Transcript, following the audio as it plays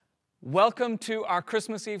Welcome to our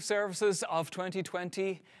Christmas Eve services of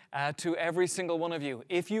 2020 to every single one of you.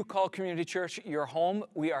 If you call Community Church your home,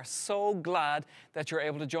 we are so glad that you're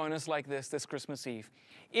able to join us like this Christmas Eve.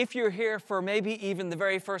 If you're here for maybe even the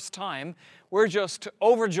very first time, we're just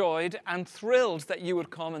overjoyed and thrilled that you would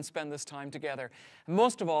come and spend this time together. And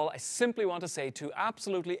most of all, I simply want to say to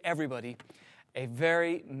absolutely everybody, a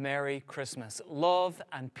very Merry Christmas. Love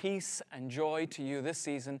and peace and joy to you this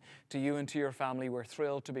season, to you and to your family. We're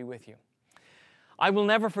thrilled to be with you. I will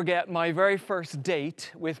never forget my very first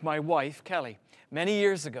date with my wife, Kelly, many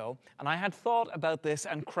years ago, and I had thought about this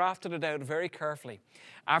and crafted it out very carefully.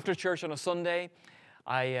 After church on a Sunday,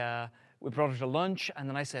 we brought her to lunch, and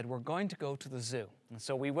then I said, we're going to go to the zoo. And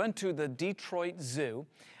so we went to the Detroit Zoo,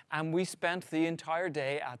 and we spent the entire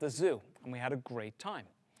day at the zoo, and we had a great time.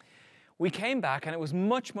 We came back, and it was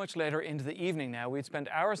much, much later into the evening now. We'd spent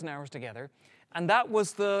hours and hours together, and that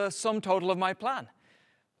was the sum total of my plan,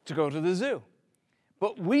 to go to the zoo.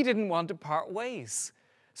 But we didn't want to part ways.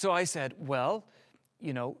 So I said, well,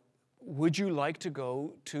 would you like to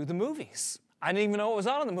go to the movies? I didn't even know what was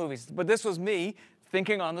on in the movies, but this was me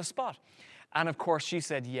thinking on the spot. And of course, she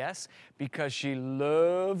said yes, because she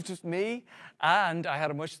loved me, and I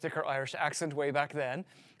had a much thicker Irish accent way back then.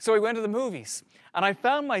 So we went to the movies, and I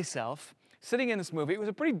found myself sitting in this movie. It was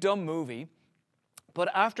a pretty dumb movie, but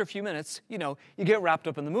after a few minutes, you get wrapped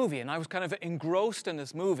up in the movie, and I was kind of engrossed in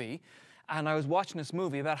this movie, and I was watching this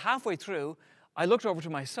movie. About halfway through, I looked over to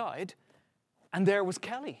my side, and there was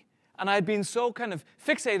Kelly. And I had been so kind of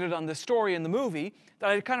fixated on the story in the movie that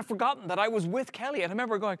I had kind of forgotten that I was with Kelly. And I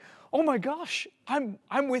remember going, oh my gosh, I'm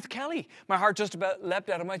with Kelly. My heart just about leapt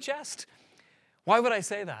out of my chest. Why would I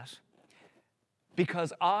say that?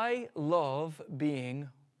 Because I love being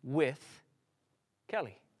with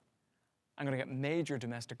Kelly. I'm going to get major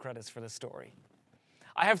domestic credits for this story.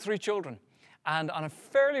 I have 3 children, and on a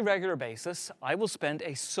fairly regular basis, I will spend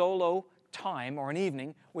a solo time or an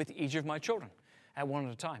evening with each of my children, at one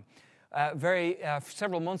at a time.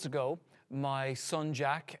 Several months ago, my son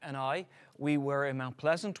Jack and I, we were in Mount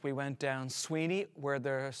Pleasant. We went down Sweeney, where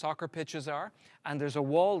the soccer pitches are, and there's a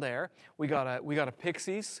wall there. We got a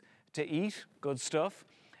Pixies to eat, good stuff,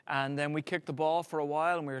 and then we kicked the ball for a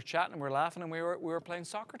while, and we were chatting, and we were laughing, and we were playing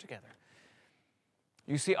soccer together.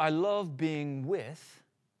 You see, I love being with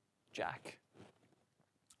Jack.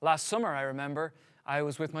 Last summer, I remember, I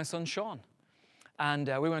was with my son Sean, and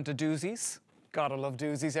we went to Doozies. Gotta love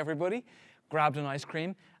Doozies, everybody. Grabbed an ice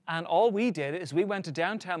cream, and all we did is we went to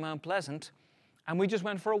downtown Mount Pleasant, and we just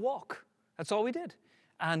went for a walk. That's all we did.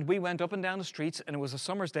 And we went up and down the streets, and it was a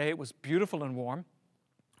summer's day. It was beautiful and warm.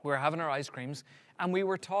 We were having our ice creams, and we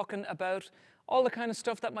were talking about all the kind of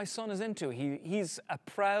stuff that my son is into. He's a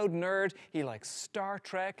proud nerd. He likes Star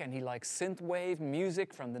Trek, and he likes synthwave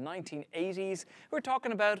music from the 1980s. We were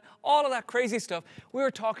talking about all of that crazy stuff. We were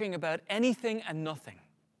talking about anything and nothing.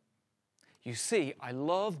 You see, I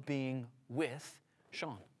love being with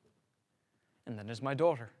Sean. And then there's my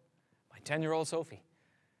daughter, my 10-year-old Sophie.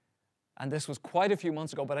 And this was quite a few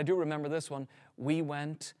months ago, but I do remember this one. We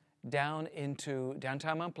went down into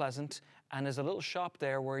downtown Mount Pleasant, and there's a little shop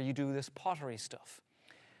there where you do this pottery stuff.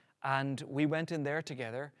 And we went in there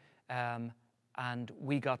together, and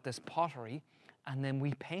we got this pottery, and then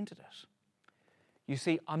we painted it. You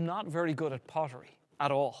see, I'm not very good at pottery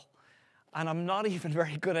at all. And I'm not even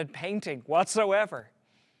very good at painting whatsoever.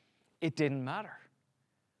 It didn't matter.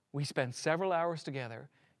 We spent several hours together.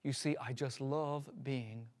 You see, I just love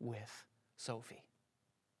being with Sophie.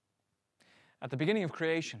 At the beginning of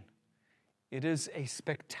creation, it is a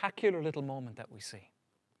spectacular little moment that we see.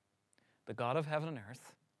 The God of heaven and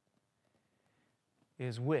earth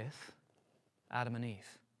is with Adam and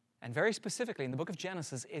Eve. And very specifically, in the book of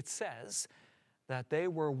Genesis, it says that they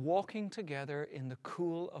were walking together in the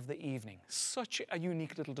cool of the evening. Such a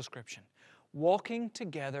unique little description. Walking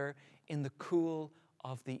together in the cool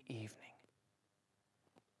of the evening.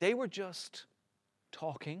 They were just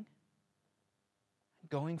talking,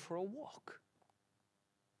 going for a walk.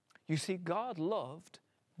 You see, God loved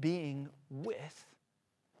being with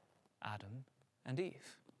Adam and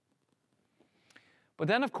Eve. But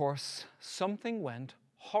then, of course, something went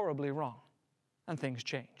horribly wrong, and things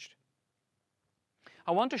changed.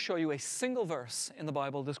 I want to show you a single verse in the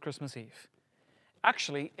Bible this Christmas Eve.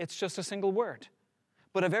 Actually, it's just a single word,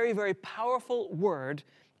 but a very, very powerful word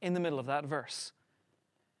in the middle of that verse.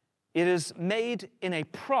 It is made in a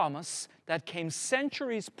promise that came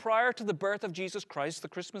centuries prior to the birth of Jesus Christ, the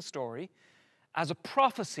Christmas story, as a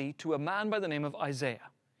prophecy to a man by the name of Isaiah.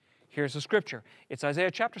 Here's the scripture. It's Isaiah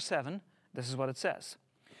chapter 7. This is what it says.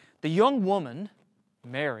 The young woman,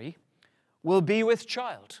 Mary, will be with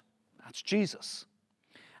child. That's Jesus.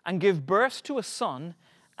 and give birth to a son,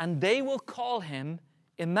 and they will call him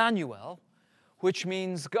Emmanuel, which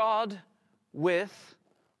means God with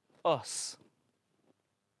us.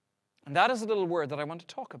 And that is a little word that I want to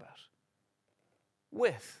talk about.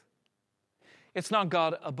 With. It's not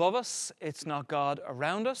God above us. It's not God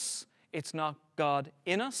around us. It's not God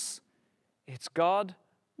in us. It's God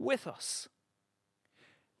with us.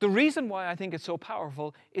 The reason why I think it's so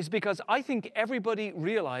powerful is because I think everybody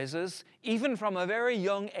realizes, even from a very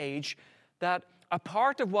young age, that a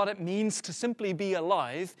part of what it means to simply be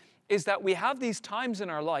alive is that we have these times in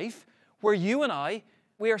our life where you and I,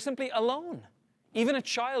 we are simply alone. Even a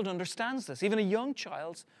child understands this. Even a young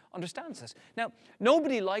child understands this. Now,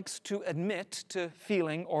 nobody likes to admit to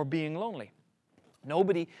feeling or being lonely.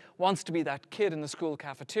 Nobody wants to be that kid in the school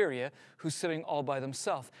cafeteria who's sitting all by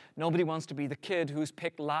themselves. Nobody wants to be the kid who's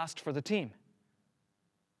picked last for the team.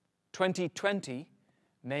 2020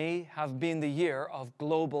 may have been the year of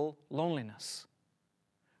global loneliness.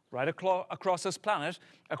 Right across this planet,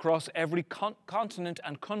 across every continent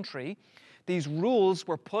and country, these rules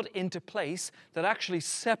were put into place that actually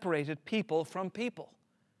separated people from people,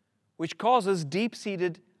 which causes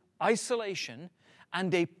deep-seated isolation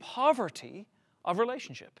and a poverty of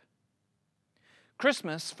relationship.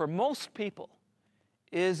 Christmas, for most people,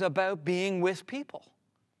 is about being with people.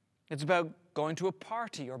 It's about going to a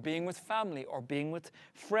party or being with family or being with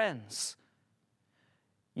friends.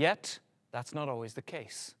 Yet, that's not always the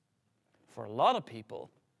case. For a lot of people,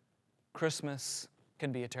 Christmas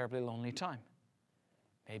can be a terribly lonely time.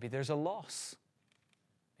 Maybe there's a loss.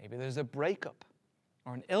 Maybe there's a breakup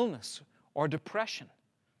or an illness or depression.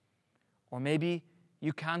 Or maybe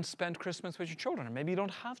you can't spend Christmas with your children, or maybe you don't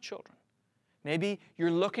have children. Maybe you're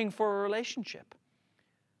looking for a relationship,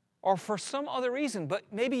 or for some other reason, but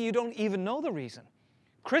maybe you don't even know the reason.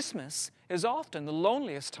 Christmas is often the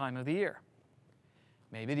loneliest time of the year.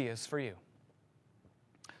 Maybe it is for you.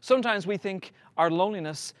 Sometimes we think our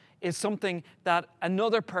loneliness is something that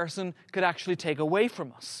another person could actually take away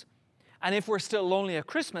from us. And if we're still lonely at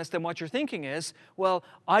Christmas, then what you're thinking is, well,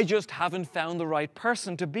 I just haven't found the right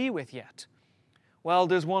person to be with yet. Well,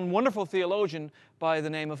 there's one wonderful theologian by the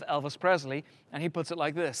name of Elvis Presley, and he puts it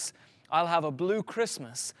like this: I'll have a blue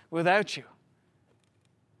Christmas without you.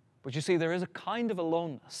 But you see, there is a kind of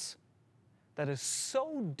aloneness that is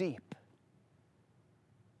so deep,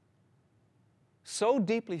 so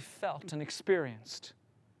deeply felt and experienced,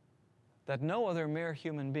 that no other mere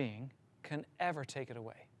human being can ever take it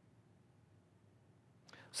away.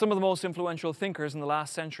 Some of the most influential thinkers in the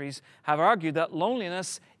last centuries have argued that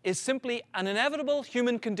loneliness is simply an inevitable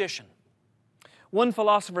human condition. One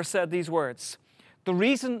philosopher said these words: the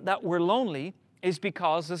reason that we're lonely is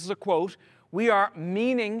because, this is a quote, we are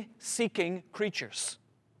meaning-seeking creatures,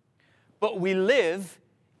 but we live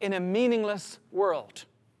in a meaningless world.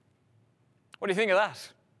 What do you think of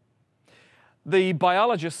that? The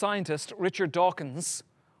biologist scientist Richard Dawkins,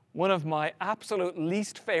 one of my absolute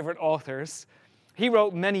least favorite authors, he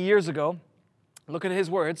wrote many years ago, look at his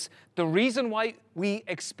words, the reason why we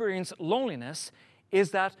experience loneliness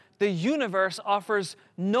is that the universe offers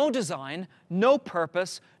no design, no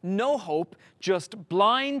purpose, no hope, just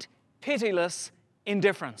blind, pitiless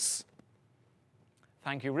indifference.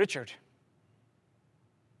 Thank you, Richard.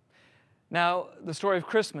 Now, the story of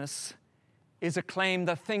Christmas is a claim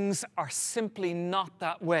that things are simply not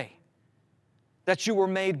that way. That you were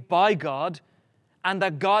made by God, and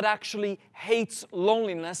that God actually hates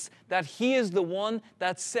loneliness, that He is the one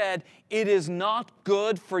that said, it is not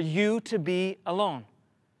good for you to be alone.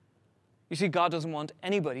 You see, God doesn't want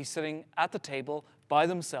anybody sitting at the table by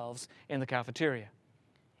themselves in the cafeteria.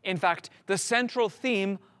 In fact, the central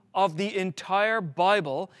theme of the entire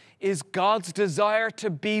Bible is God's desire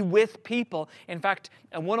to be with people. In fact,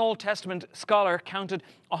 one Old Testament scholar counted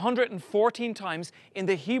 114 times in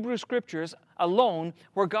the Hebrew Scriptures alone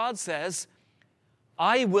where God says,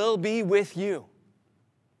 I will be with you.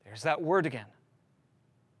 There's that word again.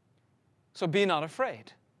 So be not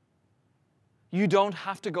afraid. You don't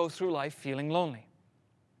have to go through life feeling lonely.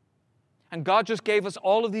 And God just gave us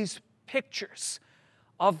all of these pictures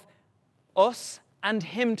of us and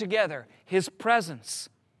Him together, His presence,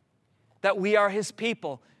 that we are His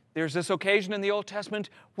people. There's this occasion in the Old Testament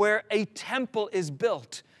where a temple is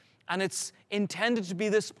built, and it's intended to be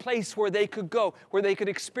this place where they could go, where they could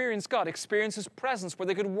experience God, experience His presence, where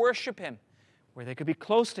they could worship Him, where they could be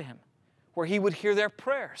close to Him, where He would hear their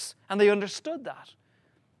prayers. And they understood that.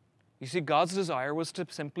 You see, God's desire was to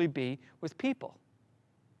simply be with people.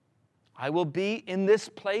 I will be in this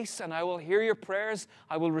place and I will hear your prayers.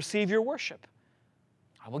 I will receive your worship.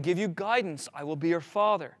 I will give you guidance. I will be your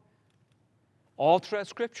Father. All throughout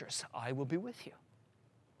Scriptures, I will be with you.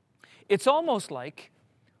 it's almost like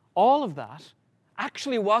all of that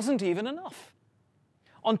actually wasn't even enough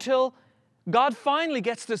until God finally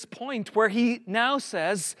gets this point where he now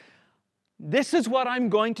says, this is what I'm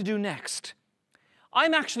going to do next.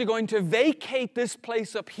 I'm actually going to vacate this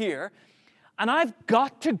place up here, and I've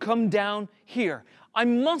got to come down here. I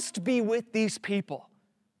must be with these people.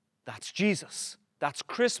 That's Jesus. That's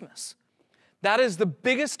Christmas. That is the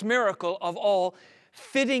biggest miracle of all,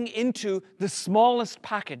 fitting into the smallest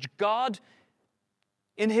package. God,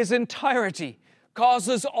 in his entirety,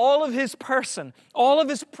 causes all of his person, all of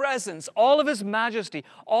his presence, all of his majesty,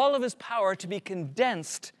 all of his power to be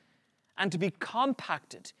condensed and to be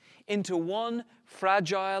compacted into one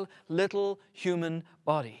fragile little human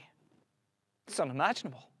body. It's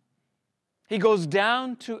unimaginable. He goes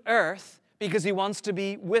down to earth because he wants to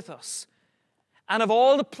be with us. And of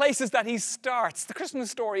all the places that he starts, the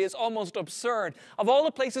Christmas story is almost absurd. Of all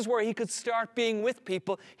the places where he could start being with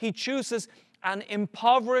people, he chooses an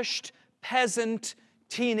impoverished, peasant,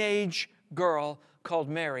 teenage girl called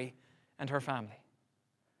Mary and her family.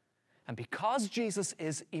 And because Jesus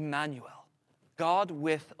is Emmanuel, God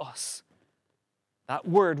with us, that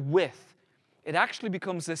word with, it actually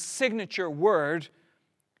becomes a signature word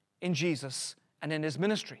in Jesus and in his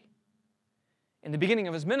ministry. In the beginning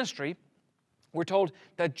of his ministry, we're told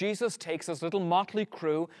that Jesus takes this little motley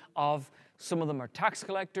crew of, some of them are tax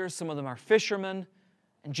collectors, some of them are fishermen,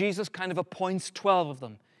 and Jesus kind of appoints 12 of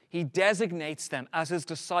them. He designates them as his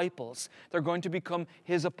disciples. They're going to become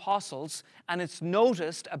his apostles, and it's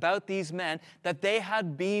noticed about these men that they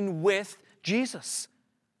had been with Jesus.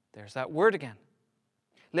 There's that word again.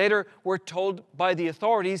 Later, we're told by the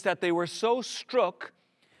authorities that they were so struck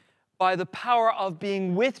by the power of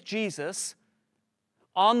being with Jesus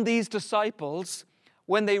on these disciples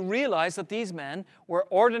when they realized that these men were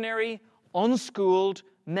ordinary, unschooled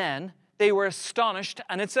men. They were astonished,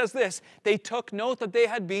 and it says this, they took note that they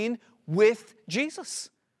had been with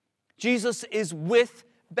Jesus. Jesus is with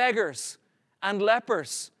beggars and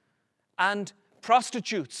lepers and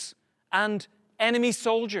prostitutes and enemy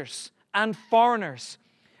soldiers and foreigners.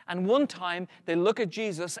 And one time they look at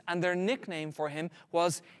Jesus and their nickname for him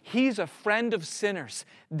was, he's a friend of sinners.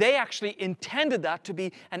 They actually intended that to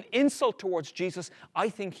be an insult towards Jesus. I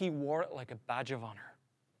think he wore it like a badge of honor.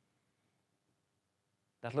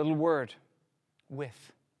 That little word,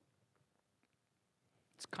 with.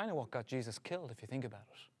 It's kind of what got Jesus killed if you think about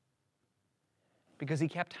it. Because he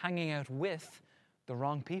kept hanging out with the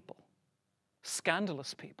wrong people,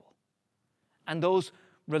 scandalous people. And those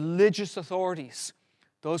religious authorities,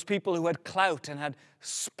 those people who had clout and had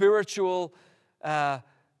spiritual, a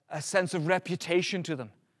sense of reputation to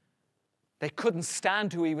them. They couldn't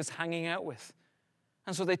stand who he was hanging out with.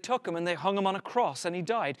 And so they took him and they hung him on a cross and he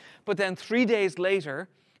died. But then 3 days later,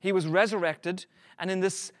 he was resurrected. And in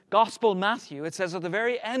this Gospel Matthew, it says at the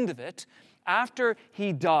very end of it, after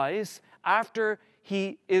he dies, after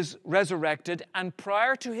he is resurrected, and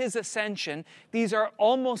prior to his ascension, these are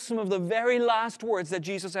almost some of the very last words that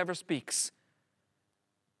Jesus ever speaks.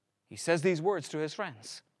 He says these words to his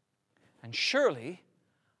friends, and surely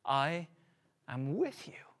I am with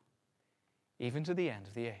you, even to the end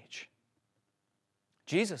of the age.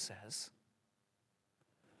 Jesus says,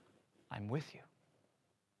 I'm with you.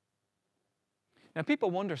 Now,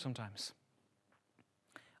 people wonder sometimes,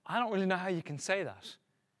 I don't really know how you can say that.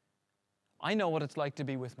 I know what it's like to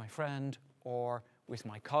be with my friend or with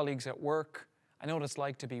my colleagues at work. I know what it's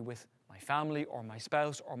like to be with my family or my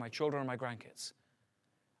spouse or my children or my grandkids.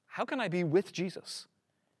 How can I be with Jesus?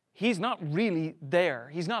 He's not really there.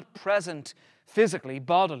 He's not present physically,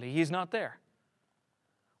 bodily. He's not there.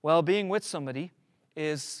 Well, being with somebody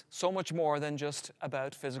is so much more than just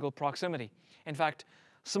about physical proximity. In fact,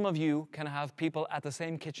 some of you can have people at the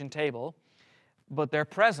same kitchen table, but their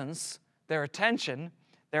presence, their attention,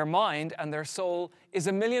 their mind, and their soul is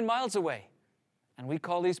a million miles away. And we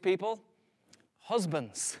call these people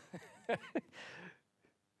husbands.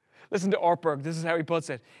 Listen to Ortberg. This is how he puts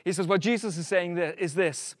it. He says, what Jesus is saying is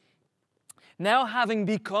this. Now having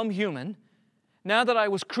become human, now that I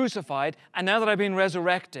was crucified, and now that I've been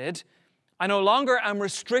resurrected, I no longer am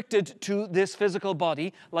restricted to this physical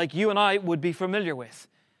body like you and I would be familiar with.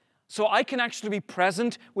 So I can actually be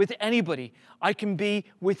present with anybody. I can be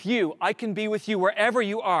with you. I can be with you wherever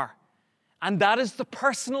you are. And that is the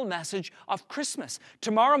personal message of Christmas.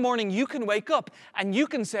 Tomorrow morning you can wake up and you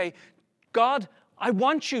can say, God, I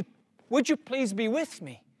want you. Would you please be with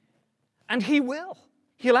me? And he will.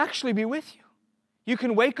 He'll actually be with you. You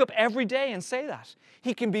can wake up every day and say that.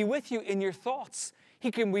 He can be with you in your thoughts.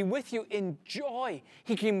 He can be with you in joy.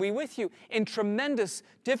 He can be with you in tremendous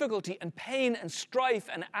difficulty and pain and strife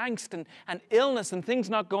and angst and illness and things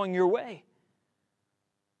not going your way.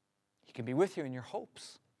 He can be with you in your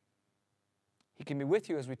hopes. He can be with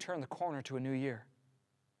you as we turn the corner to a new year.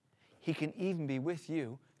 He can even be with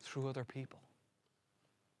you through other people.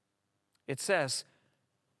 It says,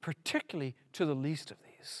 particularly to the least of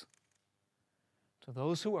these, to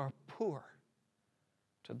those who are poor,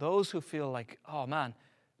 to those who feel like, oh man,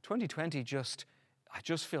 2020 I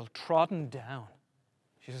just feel trodden down.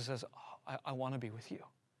 Jesus says, oh, I want to be with you.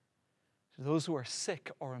 To those who are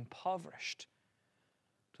sick or impoverished,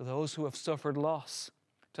 to those who have suffered loss,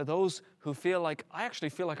 to those who feel like, I actually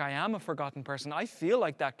feel like I am a forgotten person. I feel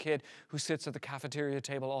like that kid who sits at the cafeteria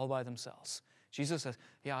table all by themselves. Jesus says,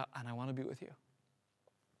 yeah, and I want to be with you.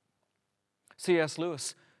 C.S.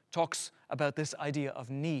 Lewis talks about this idea of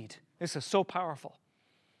need. This is so powerful.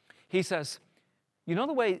 He says, you know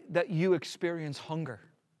the way that you experience hunger?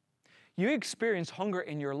 You experience hunger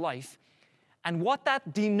in your life, and what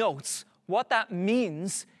that denotes, what that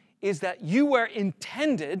means, is that you were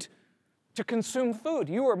intended to consume food.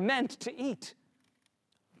 You were meant to eat.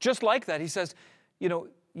 Just like that, he says,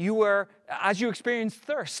 as you experience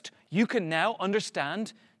thirst, you can now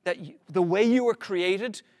understand that the way you were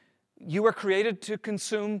created to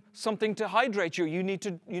consume something to hydrate you. You need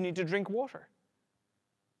to drink water.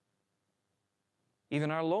 Even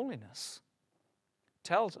our loneliness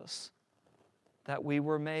tells us that we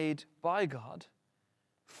were made by God,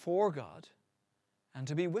 for God, and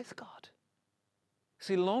to be with God.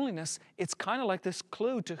 See, loneliness, it's kind of like this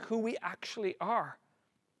clue to who we actually are.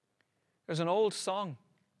 There's an old song.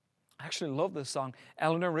 I actually love this song,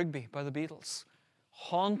 Eleanor Rigby by the Beatles.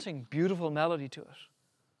 Haunting, beautiful melody to it.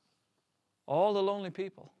 All the lonely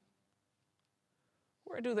people.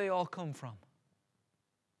 Where do they all come from?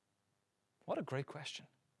 What a great question.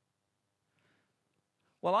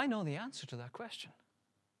 Well, I know the answer to that question.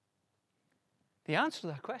 The answer to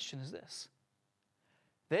that question is this.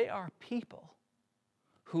 They are people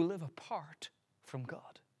who live apart from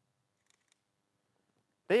God.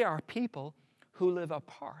 They are people who live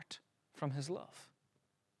apart from His love.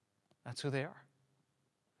 That's who they are.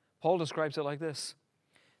 Paul describes it like this.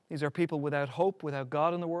 These are people without hope, without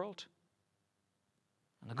God in the world.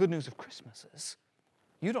 And the good news of Christmas is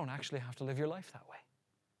you don't actually have to live your life that way.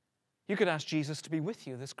 You could ask Jesus to be with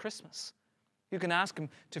you this Christmas. You can ask Him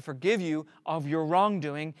to forgive you of your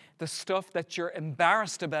wrongdoing, the stuff that you're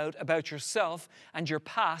embarrassed about yourself and your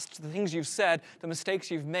past, the things you've said, the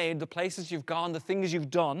mistakes you've made, the places you've gone, the things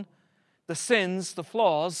you've done, the sins, the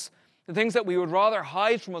flaws, the things that we would rather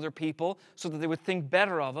hide from other people so that they would think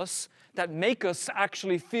better of us, that make us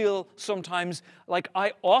actually feel sometimes like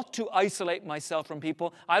I ought to isolate myself from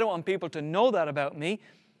people. I don't want people to know that about me.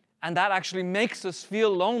 And that actually makes us feel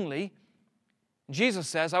lonely. Jesus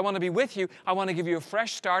says, I want to be with you. I want to give you a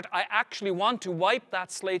fresh start. I actually want to wipe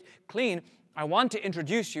that slate clean. I want to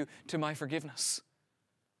introduce you to my forgiveness.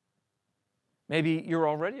 Maybe you're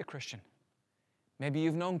already a Christian. Maybe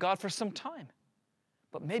you've known God for some time.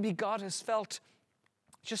 But maybe God has it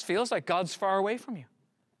just feels like God's far away from you.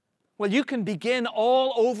 Well, you can begin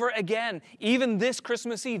all over again, even this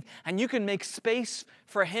Christmas Eve, and you can make space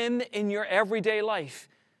for Him in your everyday life.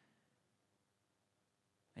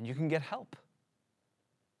 And you can get help.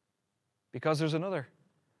 Because there's another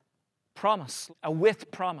promise, a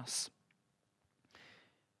with promise,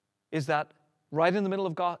 is that right in the middle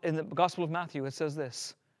of in the Gospel of Matthew, it says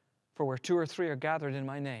this, for where 2 or 3 are gathered in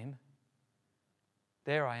my name,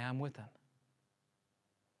 there I am with them.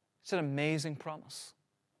 It's an amazing promise.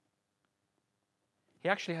 He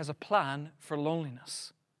actually has a plan for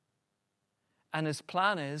loneliness. And His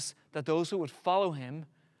plan is that those who would follow Him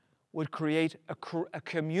would create a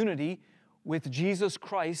community with Jesus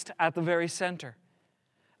Christ at the very center.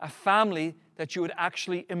 A family that you would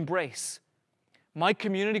actually embrace. My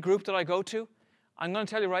community group that I go to, I'm going to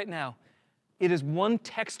tell you right now, it is one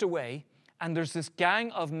text away, and there's this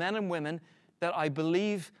gang of men and women that I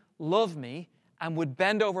believe love me and would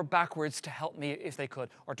bend over backwards to help me if they could,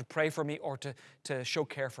 or to pray for me, or to show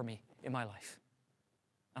care for me in my life.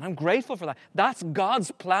 And I'm grateful for that. That's God's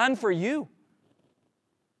plan for you.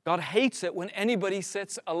 God hates it when anybody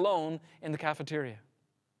sits alone in the cafeteria.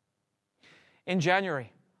 In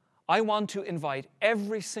January, I want to invite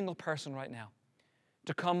every single person right now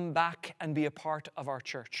to come back and be a part of our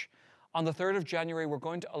church. On the 3rd of January, we're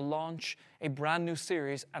going to launch a brand new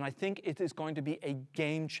series, and I think it is going to be a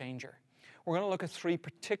game changer. We're going to look at 3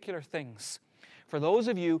 particular things. For those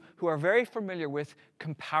of you who are very familiar with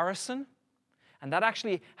comparison, and that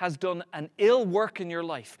actually has done an ill work in your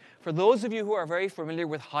life. For those of you who are very familiar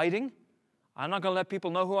with hiding, I'm not going to let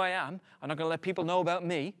people know who I am. I'm not going to let people know about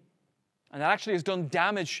me. And that actually has done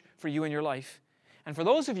damage for you in your life. And for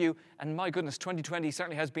those of you, and my goodness, 2020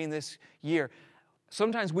 certainly has been this year,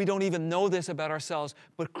 sometimes we don't even know this about ourselves,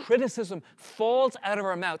 but criticism falls out of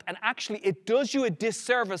our mouth, and actually it does you a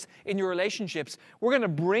disservice in your relationships. We're going to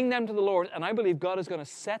bring them to the Lord, and I believe God is going to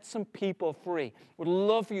set some people free. Would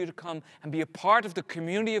love for you to come and be a part of the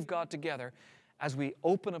community of God together as we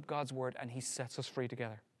open up God's Word and He sets us free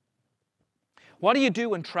together. What do you do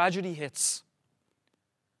when tragedy hits?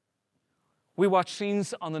 We watch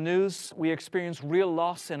scenes on the news. We experience real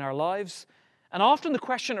loss in our lives. And often the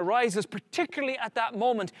question arises, particularly at that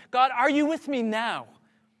moment, God, are you with me now?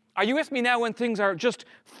 Are you with me now when things are just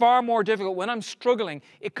far more difficult, when I'm struggling?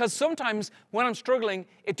 Because sometimes when I'm struggling,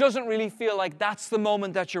 it doesn't really feel like that's the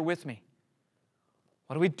moment that you're with me.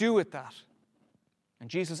 What do we do with that? And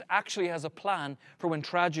Jesus actually has a plan for when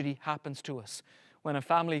tragedy happens to us. When a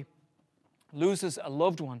family loses a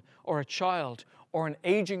loved one or a child or an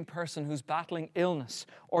aging person who's battling illness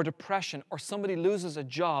or depression, or somebody loses a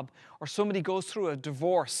job, or somebody goes through a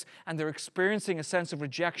divorce and they're experiencing a sense of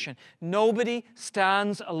rejection. Nobody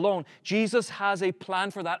stands alone. Jesus has a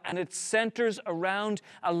plan for that, and it centers around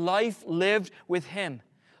a life lived with Him.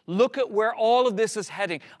 Look at where all of this is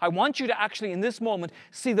heading. I want you to actually, in this moment,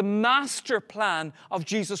 see the master plan of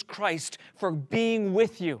Jesus Christ for being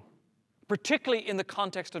with you, particularly in the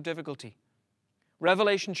context of difficulty.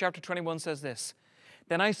 Revelation chapter 21 says this,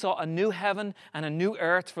 "Then I saw a new heaven and a new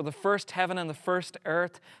earth, for the first heaven and the first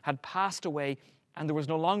earth had passed away, and there was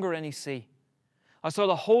no longer any sea. I saw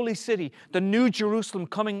the holy city, the new Jerusalem,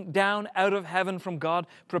 coming down out of heaven from God,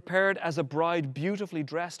 prepared as a bride beautifully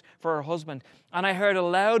dressed for her husband. And I heard a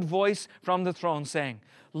loud voice from the throne saying,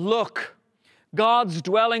 'Look, God's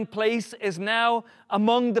dwelling place is now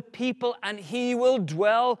among the people, and He will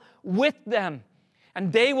dwell with them.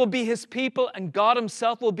 And they will be His people, and God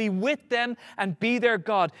Himself will be with them and be their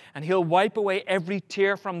God. And He'll wipe away every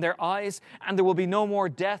tear from their eyes, and there will be no more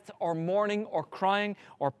death or mourning or crying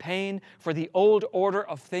or pain, for the old order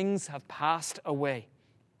of things have passed away.'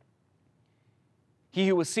 He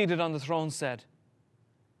who was seated on the throne said,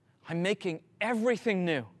 'I'm making everything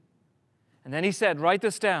new.' And then He said, 'Write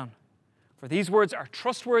this down, for these words are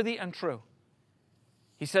trustworthy and true.'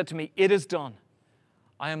 He said to me, 'It is done.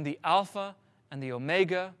 I am the Alpha and the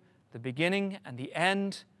Omega, the beginning and the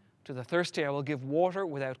end. To the thirsty I will give water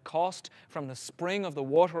without cost from the spring of the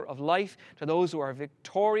water of life. To those who are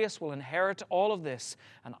victorious will inherit all of this,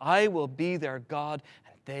 and I will be their God,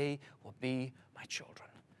 and they will be my children.'"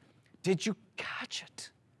 Did you catch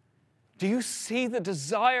it? Do you see the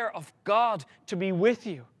desire of God to be with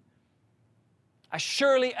you? As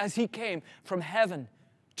surely as He came from heaven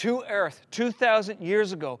to earth 2,000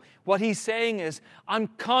 years ago, what He's saying is, I'm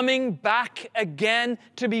coming back again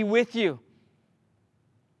to be with you.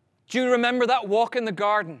 Do you remember that walk in the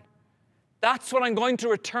garden? That's what I'm going to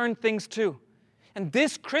return things to. And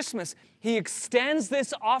this Christmas, He extends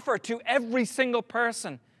this offer to every single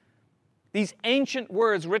person. These ancient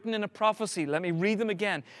words written in a prophecy, let me read them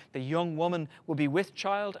again. "The young woman will be with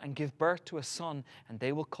child and give birth to a son, and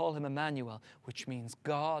they will call him Emmanuel," which means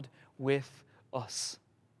God with us.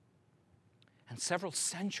 And several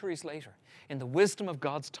centuries later, in the wisdom of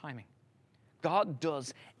God's timing, God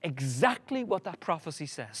does exactly what that prophecy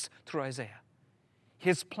says through Isaiah.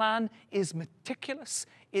 His plan is meticulous.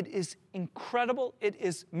 It is incredible. It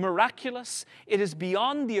is miraculous. It is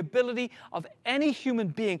beyond the ability of any human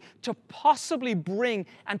being to possibly bring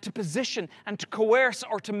and to position and to coerce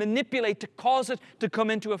or to manipulate to cause it to come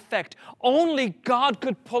into effect. Only God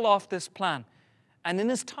could pull off this plan. And in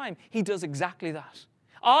His time, He does exactly that.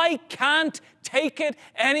 I can't take it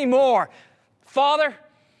anymore. Father,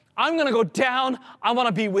 I'm going to go down. I want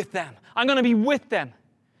to be with them. I'm going to be with them.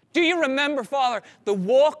 Do you remember, Father, the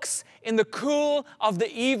walks in the cool of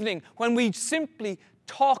the evening when we simply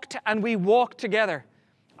talked and we walked together?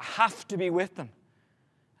 I have to be with them.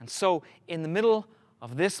 And so, in the middle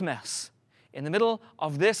of this mess, in the middle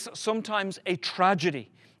of this sometimes a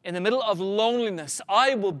tragedy, in the middle of loneliness,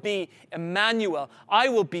 I will be Emmanuel. I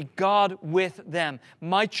will be God with them,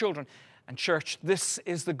 my children. And church, this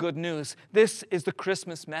is the good news. This is the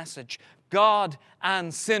Christmas message. God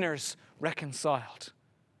and sinners reconciled.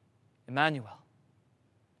 Emmanuel,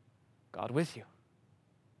 God with you,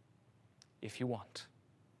 if you want.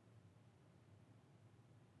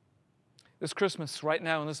 This Christmas, right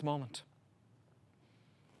now in this moment,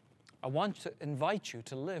 I want to invite you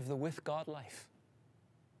to live the with God life.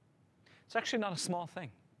 It's actually not a small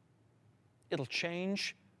thing. It'll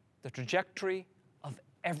change the trajectory of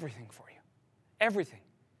everything for you. Everything.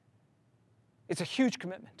 It's a huge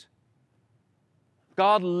commitment.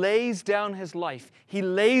 God lays down his life. He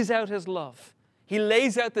lays out his love. He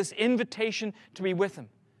lays out this invitation to be with him.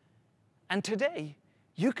 And today,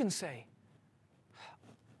 you can say,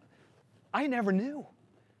 I never knew.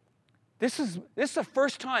 This is the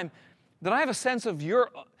first time that I have a sense of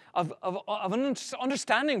an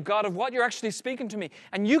understanding of God, of what you're actually speaking to me.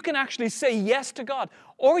 And you can actually say yes to God.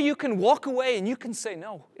 Or you can walk away and you can say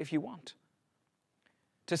no if you want.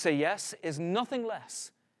 To say yes is nothing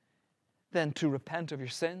less than to repent of your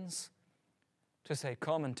sins. To say,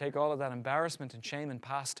 come and take all of that embarrassment and shame and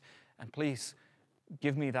past, and please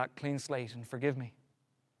give me that clean slate and forgive me.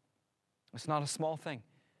 It's not a small thing.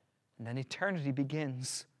 And then eternity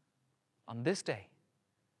begins on this day,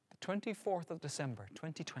 the 24th of December,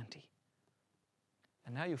 2020.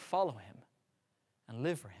 And now you follow him and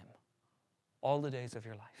live for him all the days of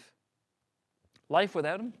your life. Life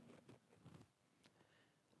without him,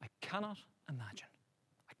 I cannot imagine.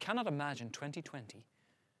 I cannot imagine 2020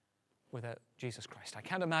 without Jesus Christ. I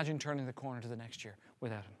can't imagine turning the corner to the next year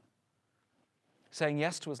without him. Saying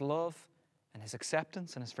yes to his love and his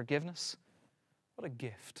acceptance and his forgiveness. What a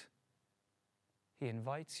gift he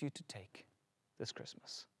invites you to take this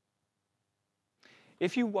Christmas.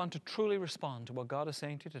 If you want to truly respond to what God is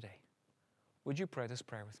saying to you today, would you pray this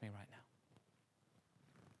prayer with me right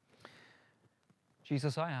now?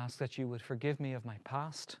 Jesus, I ask that you would forgive me of my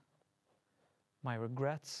past, my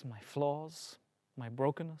regrets, my flaws, my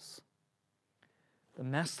brokenness, the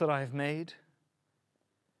mess that I have made,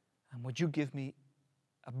 and would you give me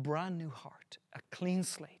a brand new heart, a clean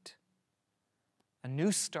slate, a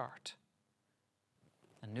new start,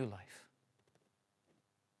 a new life.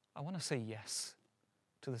 I want to say yes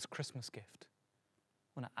to this Christmas gift.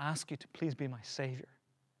 I want to ask you to please be my Savior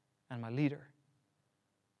and my leader,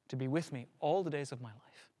 to be with me all the days of my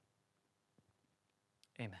life.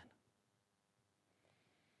 Amen.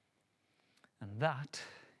 And that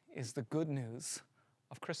is the good news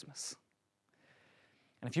of Christmas.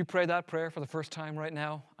 And if you pray that prayer for the first time right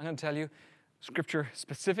now, I'm going to tell you, Scripture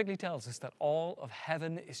specifically tells us that all of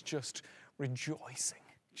heaven is just rejoicing,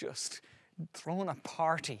 just throwing a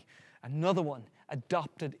party. Another one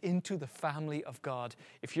adopted into the family of God.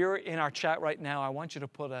 If you're in our chat right now, I want you to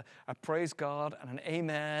put a praise God and an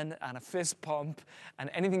amen and a fist pump and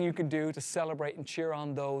anything you can do to celebrate and cheer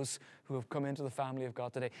on those who have come into the family of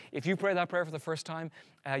God today. If you pray that prayer for the first time,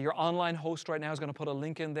 your online host right now is going to put a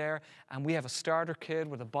link in there, and we have a starter kit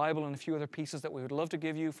with a Bible and a few other pieces that we would love to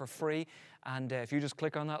give you for free. And if you just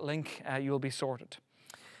click on that link, you'll be sorted.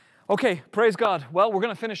 Okay, praise God. Well, we're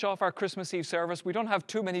going to finish off our Christmas Eve service. We don't have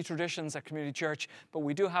too many traditions at Community Church, but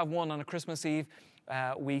we do have one on a Christmas Eve.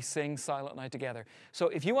 We sing Silent Night together. So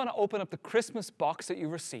if you want to open up the Christmas box that you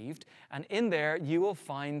received, and in there you will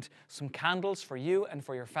find some candles for you and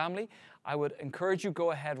for your family, I would encourage you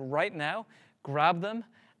go ahead right now, grab them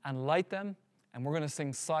and light them, and we're going to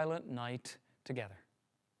sing Silent Night together.